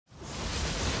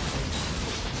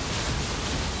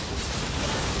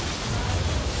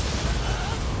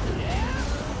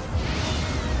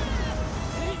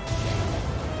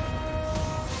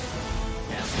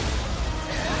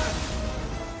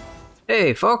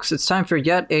Hey folks, it's time for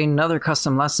yet another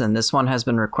custom lesson. This one has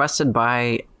been requested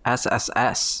by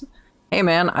SSS. Hey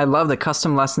man, I love the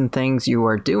custom lesson things you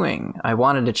are doing. I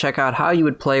wanted to check out how you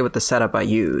would play with the setup I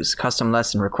use. Custom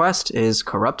lesson request is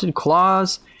Corrupted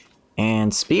Claws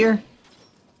and Spear.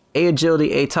 A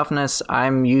agility, A toughness.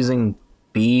 I'm using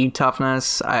B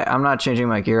toughness. I'm not changing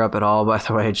my gear up at all, by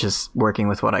the way, just working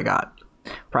with what I got.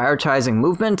 Prioritizing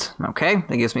movement. Okay,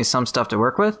 that gives me some stuff to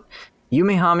work with.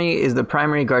 Yumehami is the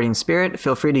primary guardian spirit.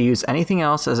 Feel free to use anything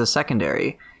else as a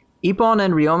secondary. Ippon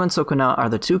and Ryomen Sukuna are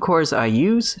the two cores I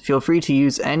use. Feel free to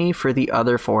use any for the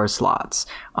other 4 slots.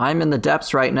 I'm in the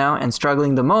depths right now and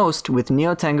struggling the most with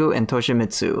Nyotengu and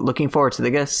Toshimitsu. Looking forward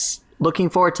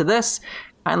to this.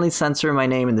 Kindly censor my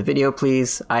name in the video,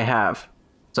 please. I have.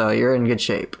 So you're in good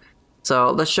shape.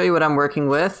 So let's show you what I'm working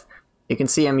with. You can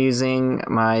see I'm using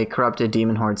my Corrupted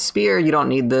Demon Horde Spear. You don't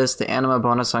need this. The anima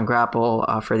bonus on grapple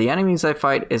for the enemies I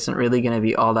fight isn't really going to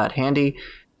be all that handy.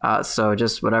 So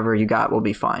just whatever you got will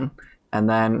be fine. And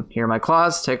then here are my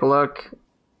claws. Take a look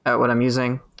at what I'm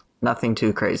using. Nothing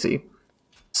too crazy.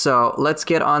 So let's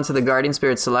get on to the Guardian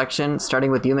Spirit selection,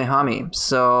 starting with Yumehami.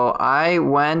 So I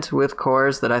went with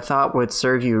cores that I thought would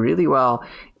serve you really well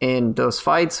in those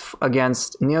fights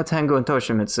against Nyotengu and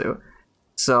Toshimitsu.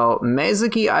 So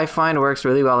Mezuki I find works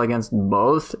really well against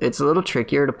both. It's a little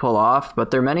trickier to pull off, but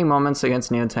there are many moments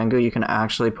against Nyotengu you can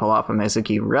actually pull off a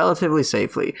Mezuki relatively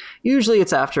safely. Usually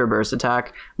it's after a burst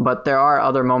attack, but there are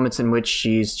other moments in which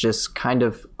she's just kind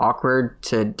of awkward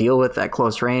to deal with at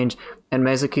close range, and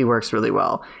Mezuki works really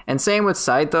well. And same with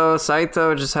Saito.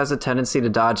 Saito just has a tendency to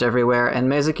dodge everywhere,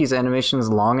 and Mezuki's animation is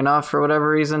long enough for whatever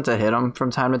reason to hit him from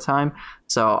time to time.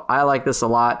 So I like this a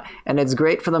lot, and it's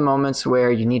great for the moments where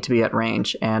you need to be at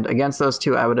range, and against those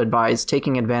two I would advise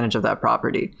taking advantage of that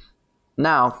property.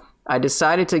 Now, I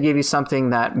decided to give you something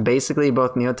that basically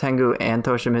both Nyotengu and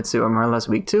Toshimitsu are more or less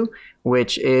weak to,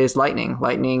 which is lightning.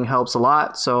 Lightning helps a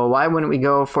lot, so why wouldn't we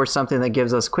go for something that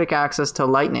gives us quick access to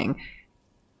lightning?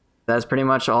 That's pretty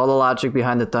much all the logic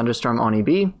behind the Thunderstorm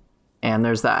Oni-bi, and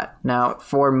there's that. Now,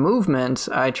 for movement,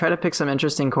 I try to pick some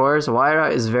interesting cores.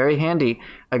 Waira is very handy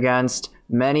against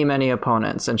many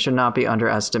opponents and should not be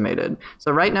underestimated.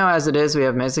 So right now, as it is, we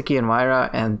have Mezuki and Waira,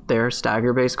 and they're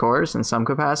stagger-based cores in some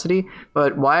capacity,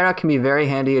 but Waira can be very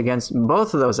handy against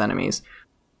both of those enemies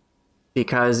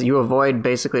because you avoid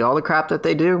basically all the crap that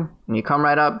they do, and you come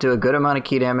right up, do a good amount of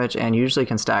key damage, and usually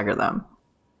can stagger them.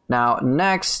 Now,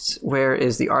 next, where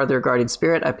is the Arthur Guardian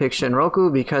Spirit? I picked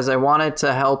Shin-Roku because I wanted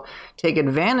to help take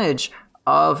advantage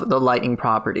of the lightning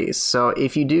properties. So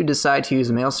if you do decide to use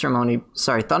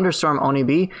Thunderstorm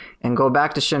Oni-bi and go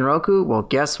back to Shin-Roku, well,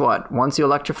 guess what? Once you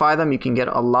electrify them, you can get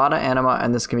a lot of anima,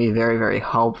 and this can be very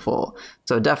helpful.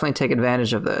 So definitely take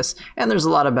advantage of this. And there's a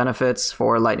lot of benefits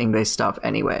for lightning-based stuff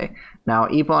anyway. Now,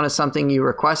 Ippon is something you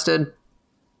requested.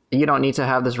 You don't need to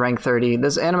have this rank 30.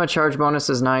 This anima charge bonus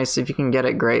is nice. If you can get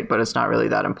it, great, but it's not really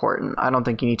that important. I don't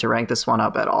think you need to rank this one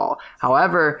up at all.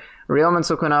 However, Ryomen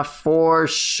Sukuna for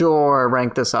sure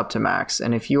rank this up to max.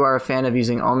 And if you are a fan of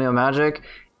using Omeo magic,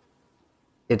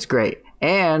 it's great.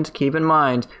 And keep in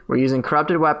mind, we're using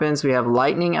corrupted weapons. We have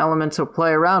lightning element to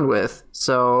play around with,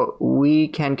 so we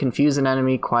can confuse an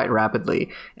enemy quite rapidly.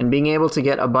 And being able to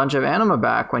get a bunch of anima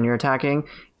back when you're attacking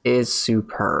is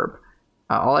superb.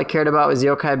 All I cared about was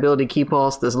Yokai ability Key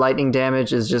Pulse. This lightning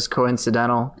damage is just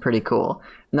coincidental. Pretty cool.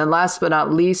 And then last but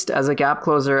not least, as a gap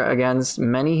closer against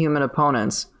many human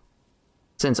opponents,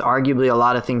 since arguably a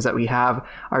lot of things that we have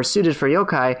are suited for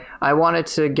Yokai, I wanted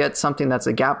to get something that's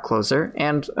a gap closer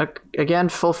and, again,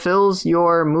 fulfills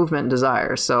your movement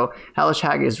desire. So Hellish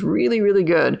Hag is really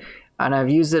good, and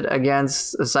I've used it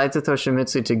against Saito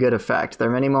Toshimitsu to good effect. There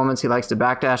are many moments he likes to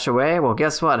backdash away. Well,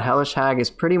 guess what? Hellish Hag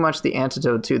is pretty much the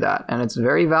antidote to that, and it's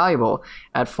very valuable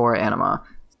at 4 anima.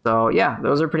 So yeah,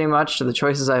 those are pretty much the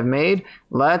choices I've made.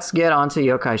 Let's get on to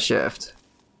Yokai Shift.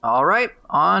 Alright,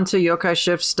 on to Yokai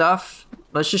Shift stuff.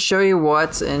 Let's just show you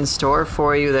what's in store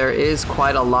for you. There is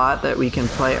quite a lot that we can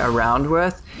play around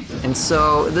with, and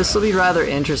so this will be rather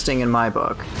interesting in my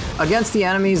book. Against the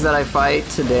enemies that I fight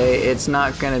today, it's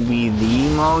not going to be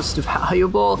the most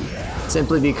valuable,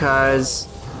 simply because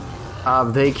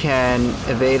they can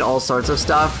evade all sorts of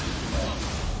stuff.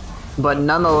 But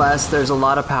nonetheless, there's a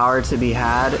lot of power to be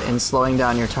had in slowing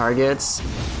down your targets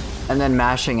and then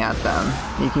mashing at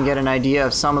them. You can get an idea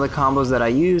of some of the combos that I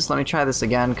use. Let me try this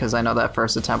again, because I know that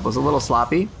first attempt was a little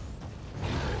sloppy.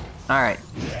 Alright.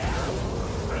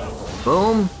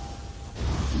 Boom.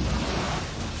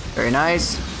 Very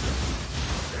nice.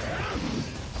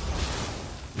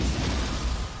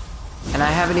 And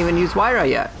I haven't even used Waira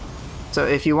yet. So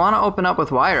if you want to open up with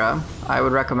Waira, I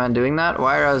would recommend doing that.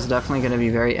 Waira is definitely going to be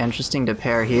very interesting to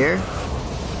pair here,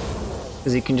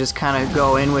 because you can just kind of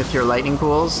go in with your lightning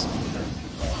pools.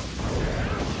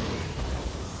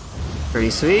 Pretty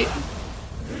sweet.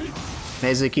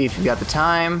 Mezuki if you've got the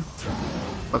time.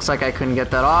 Looks like I couldn't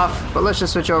get that off, but let's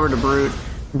just switch over to Brute.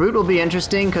 Brute will be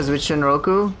interesting because with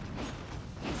Shin-Roku,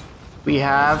 we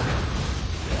have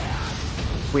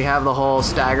the whole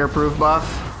stagger proof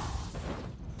buff,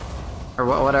 or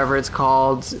whatever it's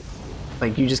called.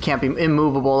 Like, you just can't be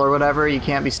immovable or whatever. You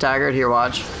can't be staggered. Here,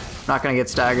 watch. I'm not gonna get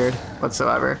staggered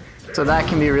whatsoever. So that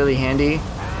can be really handy.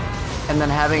 And then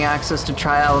having access to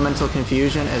Tri-Elemental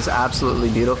Confusion is absolutely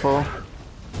beautiful.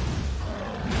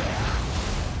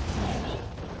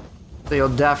 So you'll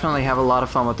definitely have a lot of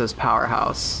fun with this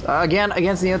powerhouse. Again,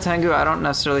 against Nyotengu, I don't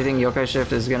necessarily think Yokai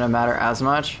Shift is gonna matter as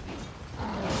much.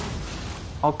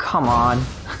 Oh, come on.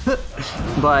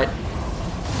 But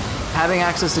having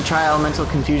access to Tri-Elemental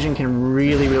Confusion can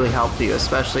really, really help you,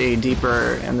 especially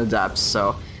deeper in the depths.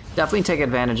 So definitely take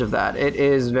advantage of that. It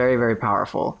is very, very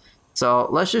powerful. So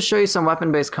let's just show you some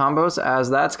weapon-based combos, as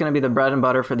that's going to be the bread and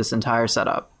butter for this entire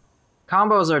setup.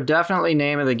 Combos are definitely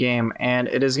name of the game, and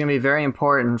it is going to be very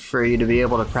important for you to be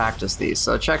able to practice these.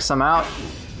 So check some out.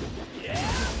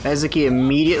 Mezuki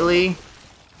immediately,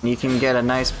 you can get a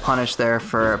nice punish there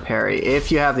for a parry, if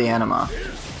you have the anima.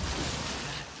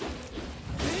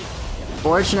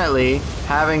 Fortunately,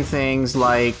 having things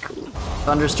like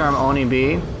Thunderstorm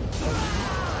Oni-bi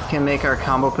can make our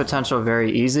combo potential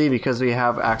very easy because we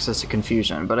have access to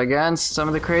confusion. But against some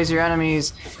of the crazier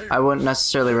enemies, I wouldn't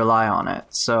necessarily rely on it.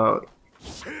 So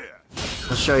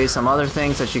I'll show you some other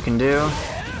things that you can do.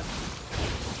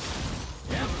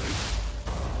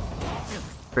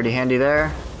 Pretty handy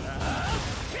there.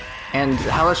 And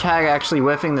Hellish Hag actually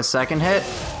whiffing the second hit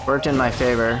worked in my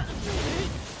favor,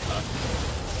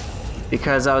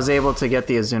 because I was able to get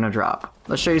the Azuna drop.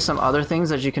 Let's show you some other things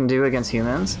that you can do against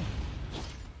humans.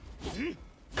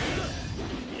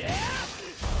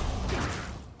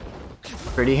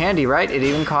 Pretty handy, right? It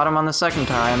even caught him on the second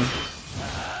time.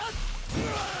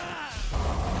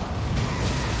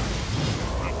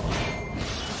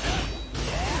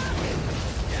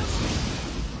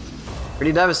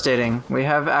 Pretty devastating. We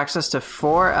have access to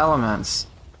 4 elements.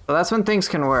 So that's when things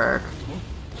can work.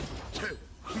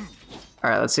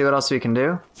 Alright, let's see what else we can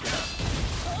do.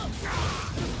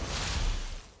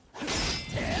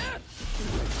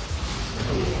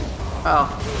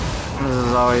 Oh, this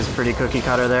is always pretty cookie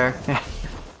cutter there.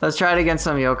 Let's try it against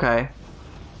some yokai.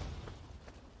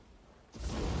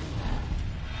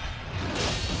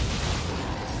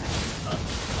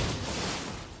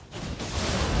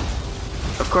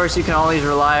 Of course, you can always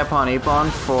rely upon Ippon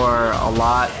for a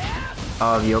lot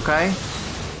of yokai,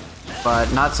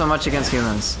 but not so much against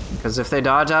humans, because if they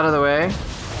dodge out of the way,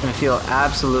 it's going to feel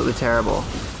absolutely terrible.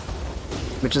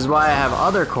 Which is why I have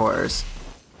other cores.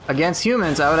 Against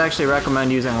humans, I would actually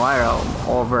recommend using Waira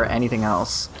over anything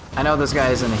else. I know this guy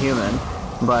isn't a human,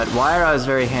 but Waira is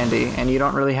very handy, and you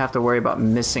don't really have to worry about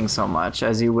missing so much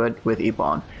as you would with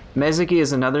Ippon. Mezuki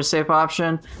is another safe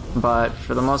option, but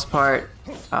for the most part,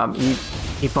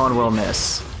 Ippon will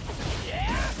miss.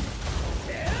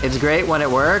 It's great when it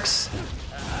works,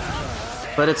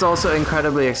 but it's also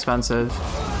incredibly expensive.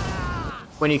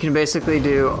 When you can basically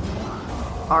do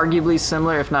arguably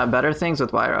similar, if not better, things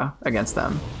with Waira against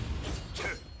them.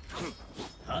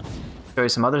 Show you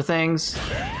some other things.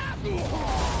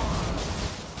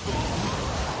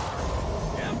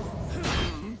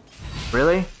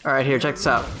 Really? Alright, here, check this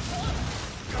out.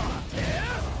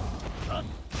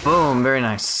 Boom, very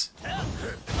nice.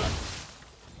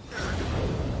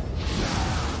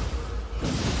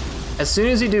 As soon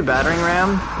as you do Battering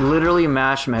Ram, literally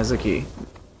mash Mezuki.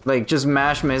 Like, just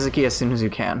mash Mezuki as soon as you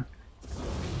can.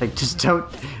 Like, just don't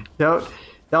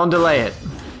delay it.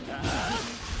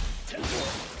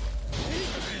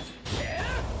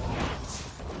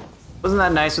 Wasn't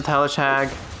that nice with Hellish Hag?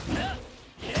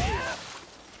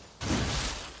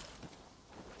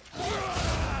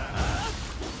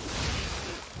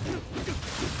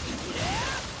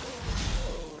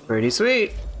 Pretty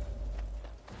sweet.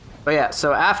 But yeah,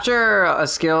 so after a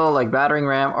skill like Battering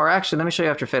Ram, or actually let me show you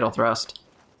after Fatal Thrust.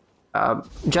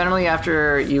 Generally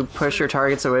after you push your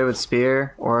targets away with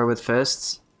Spear or with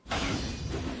Fists,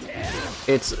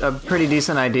 it's a pretty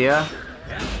decent idea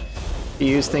to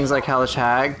use things like Hellish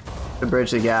Hag to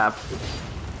bridge the gap.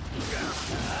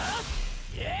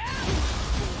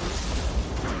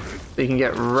 So you can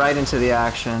get right into the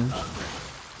action.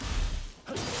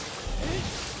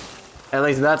 At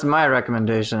least that's my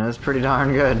recommendation. It's pretty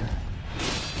darn good.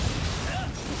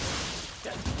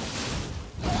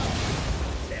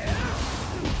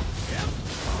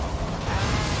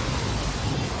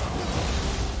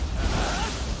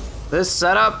 This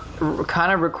setup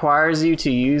kind of requires you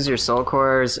to use your soul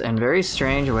cores in very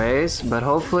strange ways, but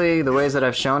hopefully the ways that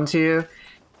I've shown to you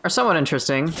are somewhat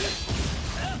interesting.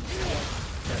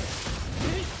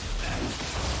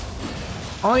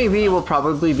 Oni-bi will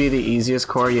probably be the easiest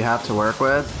core you have to work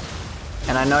with,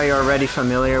 and I know you're already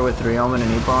familiar with Ryomen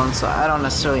and Ippon, so I don't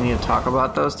necessarily need to talk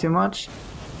about those too much.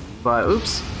 But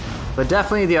oops. But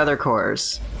definitely the other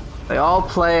cores. They all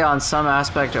play on some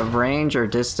aspect of range or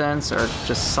distance or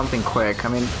just something quick. I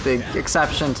mean, the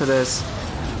exception to this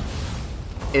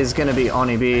is going to be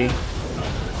Oni-bi.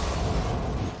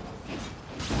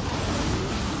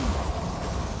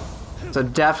 So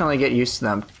definitely get used to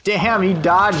them. Damn, he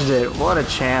dodged it. What a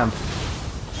champ.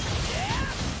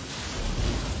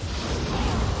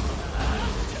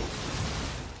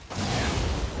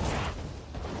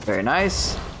 Very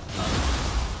nice.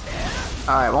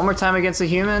 Alright, one more time against a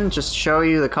human, just show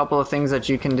you the couple of things that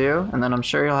you can do, and then I'm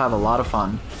sure you'll have a lot of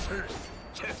fun.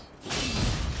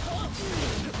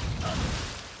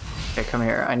 Okay, come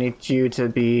here. I need you to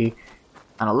be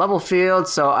on a level field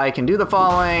so I can do the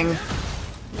following.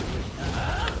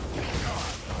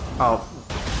 Oh,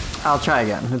 I'll try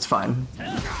again. It's fine.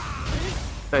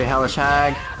 Show you Hellish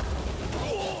Hag.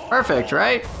 Perfect,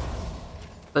 right?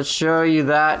 Let's show you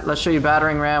that. Let's show you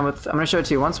Battering Ram with... I'm going to show it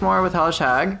to you once more with Hellish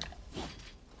Hag.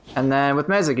 And then with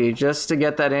Mezuki, just to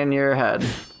get that in your head.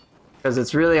 Because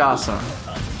it's really awesome.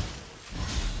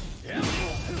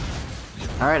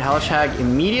 Alright, Hellish Hag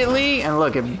immediately, and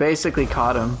look, it basically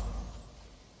caught him.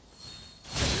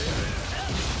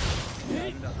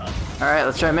 Alright,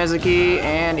 let's try Mezuki,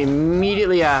 and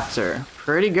immediately after.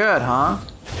 Pretty good, huh?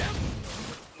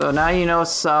 So now you know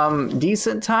some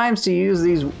decent times to use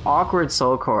these awkward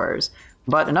soul cores.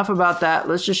 But enough about that,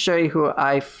 let's just show you who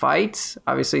I fight.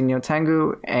 Obviously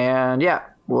Nyotengu, and yeah,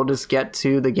 we'll just get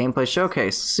to the gameplay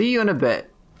showcase. See you in a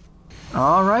bit.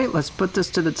 Alright, let's put this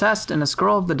to the test in a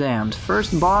Scroll of the Damned.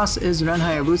 First boss is Ren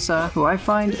Hayabusa, who I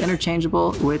find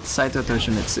interchangeable with Saito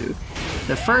Toshimitsu.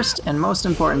 The first and most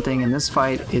important thing in this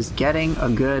fight is getting a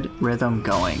good rhythm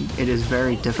going. It is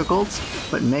very difficult,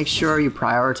 but make sure you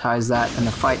prioritize that and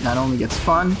the fight not only gets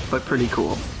fun, but pretty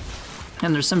cool.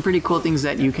 And there's some pretty cool things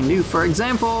that you can do. For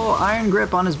example, Iron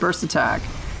Grip on his burst attack.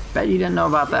 Bet you didn't know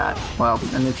about that. Well,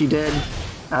 and if you did,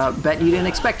 bet you didn't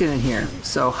expect it in here.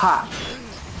 So, ha!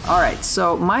 Alright,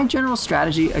 so my general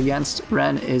strategy against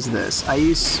Ren is this. I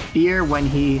use Spear when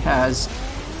he has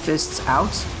fists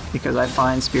out, because I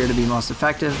find Spear to be most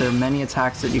effective. There are many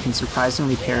attacks that you can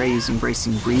surprisingly parry using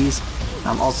Bracing Breeze.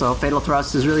 Also, Fatal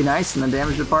Thrust is really nice in the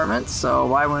damage department, so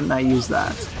why wouldn't I use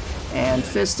that? And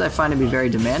Fist I find to be very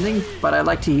demanding, but I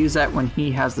like to use that when he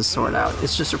has the sword out.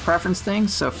 It's just a preference thing,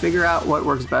 so figure out what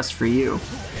works best for you.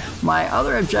 My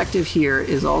other objective here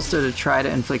is also to try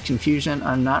to inflict confusion.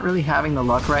 I'm not really having the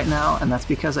luck right now, and that's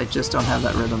because I just don't have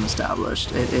that rhythm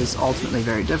established. It is ultimately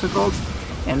very difficult,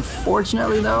 and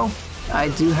fortunately though, I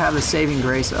do have the saving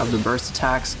grace of the burst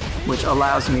attacks, which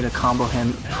allows me to combo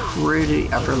him pretty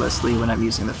effortlessly when I'm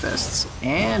using the fists.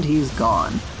 And he's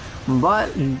gone. But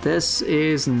this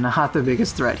is not the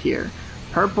biggest threat here.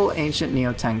 Purple Ancient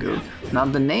Nyotengu. Now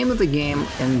the name of the game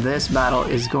in this battle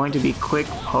is going to be quick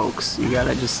pokes. You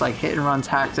gotta just like hit and run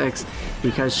tactics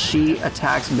because she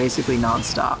attacks basically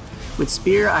non-stop. With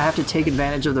Spear, I have to take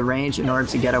advantage of the range in order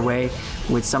to get away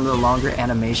with some of the longer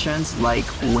animations like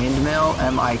Windmill.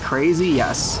 Am I crazy?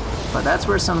 Yes. But that's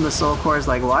where some of the soul cores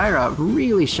like Waira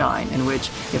really shine, in which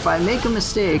if I make a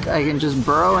mistake, I can just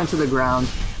burrow into the ground,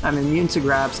 I'm immune to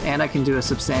grabs, and I can do a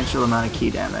substantial amount of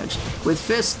key damage. With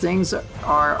Fist, things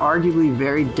are arguably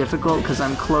very difficult because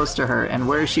I'm close to her, and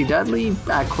where is she deadly?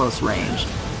 At close range.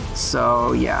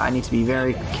 So yeah, I need to be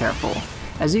very careful.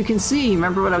 As you can see,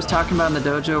 remember what I was talking about in the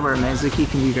dojo where Mezuki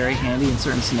can be very handy in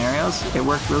certain scenarios? It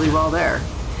worked really well there.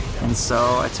 And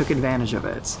so I took advantage of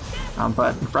it.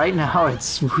 But right now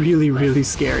it's really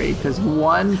scary because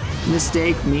one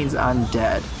mistake means I'm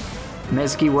dead.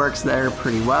 Mezuki works there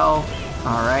pretty well.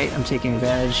 Alright, I'm taking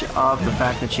advantage of the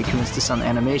fact that she commits to some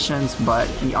animations, but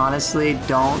honestly,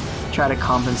 don't try to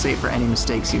compensate for any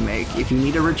mistakes you make. If you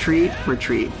need to retreat,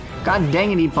 retreat. God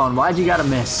dang it, Ippon, why'd you gotta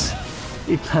miss?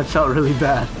 That felt really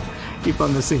bad.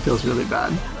 Ippon missing feels really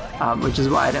bad, which is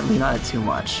why I didn't lean on it too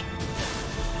much.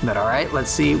 But alright,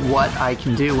 let's see what I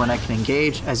can do when I can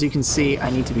engage. As you can see, I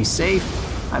need to be safe.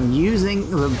 I'm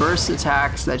using the burst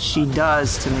attacks that she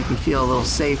does to make me feel a little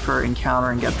safer and counter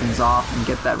and get things off and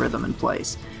get that rhythm in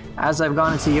place. As I've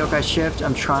gone into Yokai Shift,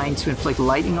 I'm trying to inflict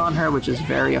lightning on her, which is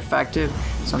very effective,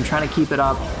 so I'm trying to keep it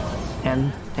up.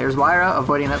 And there's Waira,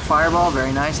 avoiding that fireball,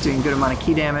 very nice, doing a good amount of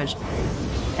key damage.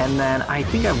 And then I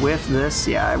think I whiffed this,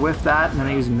 yeah, I whiffed that, and then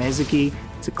I used Mezuki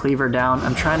to cleave her down.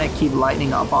 I'm trying to keep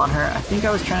lightning up on her. I think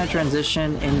I was trying to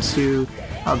transition into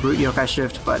a brute yokai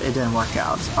shift, but it didn't work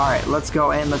out. Alright, let's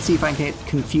go in. Let's see if I can get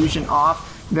confusion off.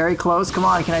 Very close. Come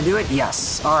on, can I do it?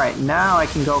 Yes. Alright, now I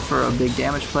can go for a big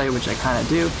damage play, which I kind of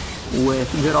do,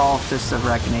 with good old Fists of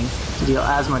Reckoning to deal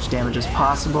as much damage as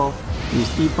possible.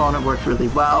 Used Ippon, it worked really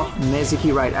well.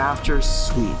 Mezuki right after,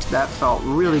 sweet. That felt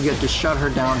really good to shut her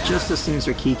down just as soon as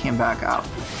her ki came back up.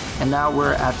 And now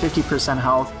we're at 50%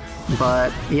 health,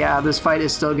 but yeah, this fight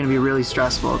is still going to be really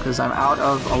stressful because I'm out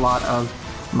of a lot of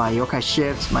my Yokai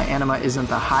Shift. My anima isn't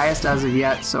the highest as of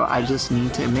yet, so I just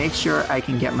need to make sure I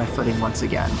can get my footing once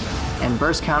again. And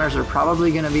burst counters are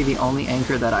probably going to be the only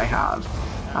anchor that I have.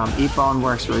 Ippon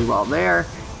works really well there.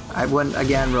 I wouldn't,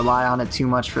 again, rely on it too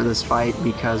much for this fight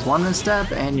because one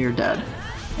misstep and you're dead.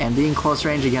 And being close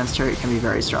range against her, it can be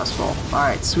very stressful.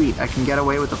 Alright, sweet. I can get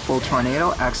away with a full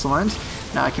tornado. Excellent.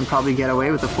 Now I can probably get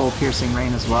away with a full piercing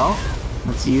rain as well.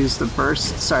 Let's use the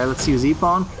burst. Sorry, let's use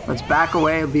Ippon. Let's back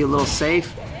away. It'll be a little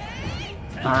safe.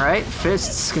 Alright,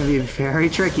 fists is going to be very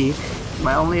tricky.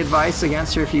 My only advice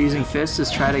against her if you're using fists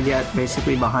is try to get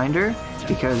basically behind her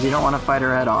because you don't want to fight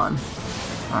her head on.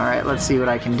 Alright, let's see what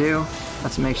I can do.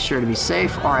 Let's make sure to be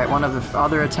safe. Alright, one of the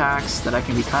other attacks that I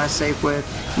can be kind of safe with.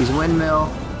 Use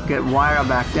Windmill, get Waira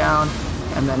back down,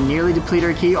 and then nearly deplete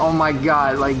her ki. Oh my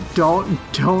god, like,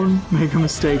 don't make a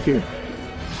mistake here.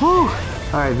 Whew.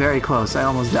 Alright, very close. I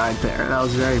almost died there. That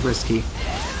was very risky.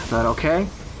 But okay,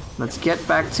 let's get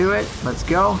back to it. Let's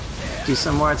go. Do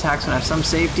some more attacks when I have some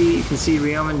safety. You can see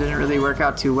Ryomen didn't really work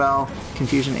out too well.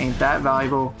 Confusion ain't that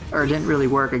valuable, or didn't really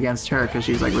work against her because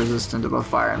she's like resistant to both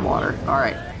fire and water.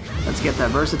 Alright, let's get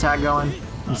that burst attack going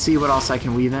and see what else I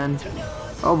can weave in.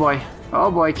 Oh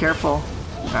boy, careful.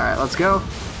 Alright, let's go.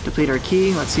 Deplete our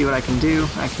ki, let's see what I can do.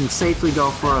 I can safely go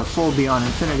for a full Beyond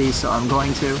Infinity, so I'm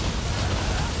going to.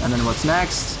 And then what's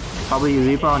next? Probably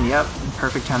use Ippon, yep,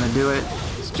 perfect time to do it.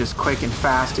 It's just quick and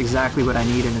fast, exactly what I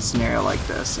need in a scenario like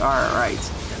this.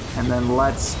 Alright, and then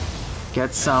let's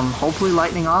get some, hopefully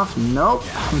lightning off. Nope,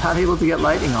 I'm not able to get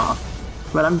lightning off.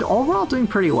 But I'm overall doing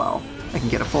pretty well. I can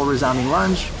get a full resounding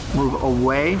lunge, move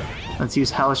away. Let's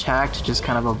use Hellish Hack to just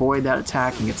kind of avoid that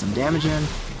attack and get some damage in.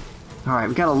 Alright,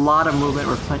 we've got a lot of movement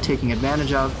we're taking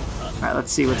advantage of. Alright,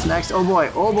 let's see what's next. Oh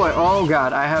boy, oh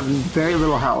god, I have very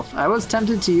little health. I was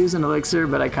tempted to use an elixir,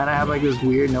 but I kind of have like this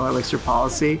weird no elixir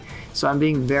policy, so I'm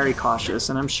being very cautious,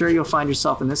 and I'm sure you'll find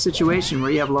yourself in this situation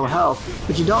where you have low health,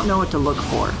 but you don't know what to look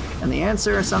for. And the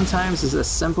answer sometimes is as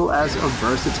simple as a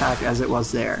burst attack as it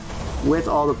was there. With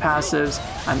all the passives,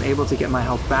 I'm able to get my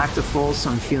health back to full, so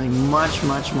I'm feeling much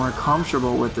more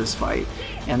comfortable with this fight,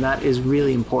 and that is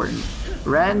really important.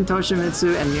 Ren,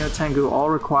 Toshimitsu, and Nyotengu all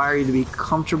require you to be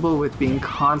comfortable with being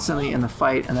constantly in the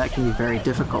fight, and that can be very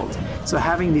difficult. So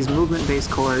having these movement-based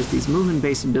cores, these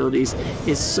movement-based abilities,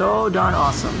 is so darn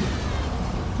awesome.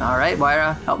 Alright,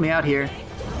 Waira, help me out here.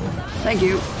 Thank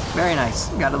you. Very nice.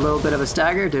 Got a little bit of a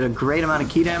stagger, did a great amount of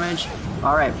ki damage.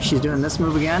 Alright, she's doing this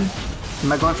move again.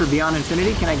 Am I going for Beyond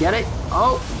Infinity? Can I get it?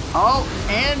 Oh,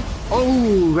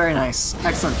 very nice.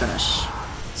 Excellent finish.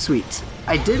 Sweet.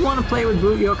 I did want to play with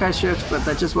Brute Yokai Shift, but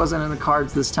that just wasn't in the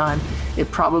cards this time.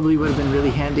 It probably would have been really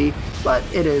handy, but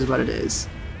it is what it is.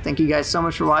 Thank you guys so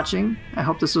much for watching. I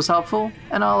hope this was helpful,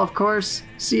 and I'll, of course,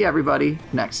 see everybody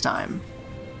next time.